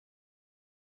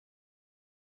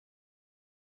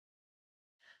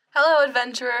Hello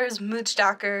adventurers,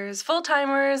 moochdockers,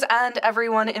 full-timers, and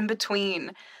everyone in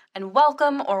between, and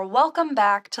welcome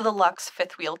back to the Luxe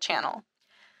Fifth Wheel channel.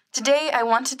 Today I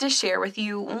wanted to share with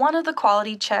you one of the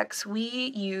quality checks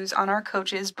we use on our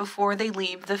coaches before they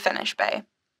leave the finish bay.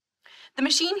 The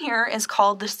machine here is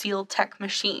called the Sealtech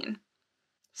machine.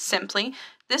 Simply,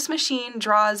 this machine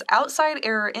draws outside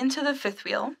air into the fifth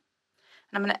wheel, and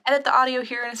I'm going to edit the audio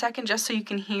here in a second just so you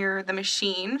can hear the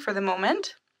machine for the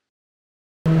moment.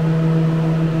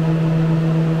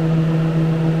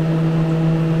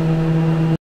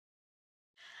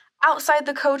 Outside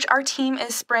the coach, our team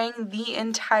is spraying the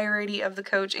entirety of the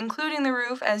coach, including the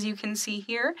roof, as you can see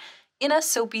here, in a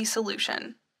soapy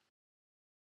solution.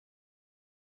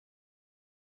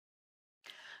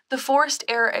 The forced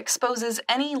air exposes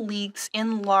any leaks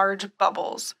in large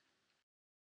bubbles.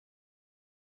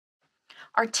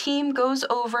 Our team goes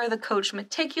over the coach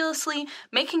meticulously,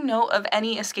 making note of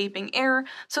any escaping air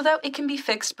so that it can be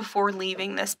fixed before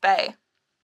leaving this bay.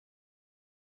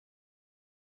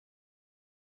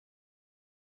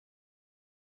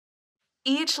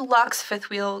 Each Luxe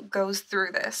fifth wheel goes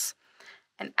through this,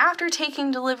 and after taking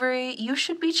delivery, you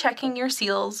should be checking your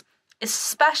seals,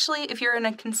 especially if you're in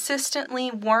a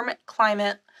consistently warm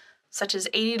climate, such as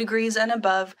 80 degrees and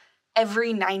above,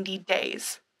 every 90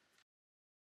 days.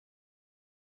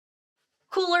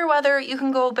 Cooler weather, you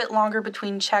can go a bit longer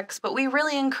between checks, but we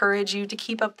really encourage you to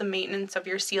keep up the maintenance of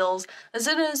your seals, as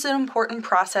it is an important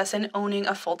process in owning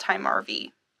a full-time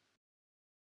RV.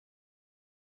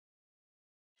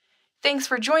 Thanks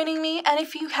for joining me, and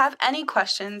if you have any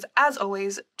questions, as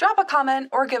always, drop a comment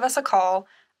or give us a call,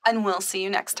 and we'll see you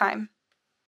next time.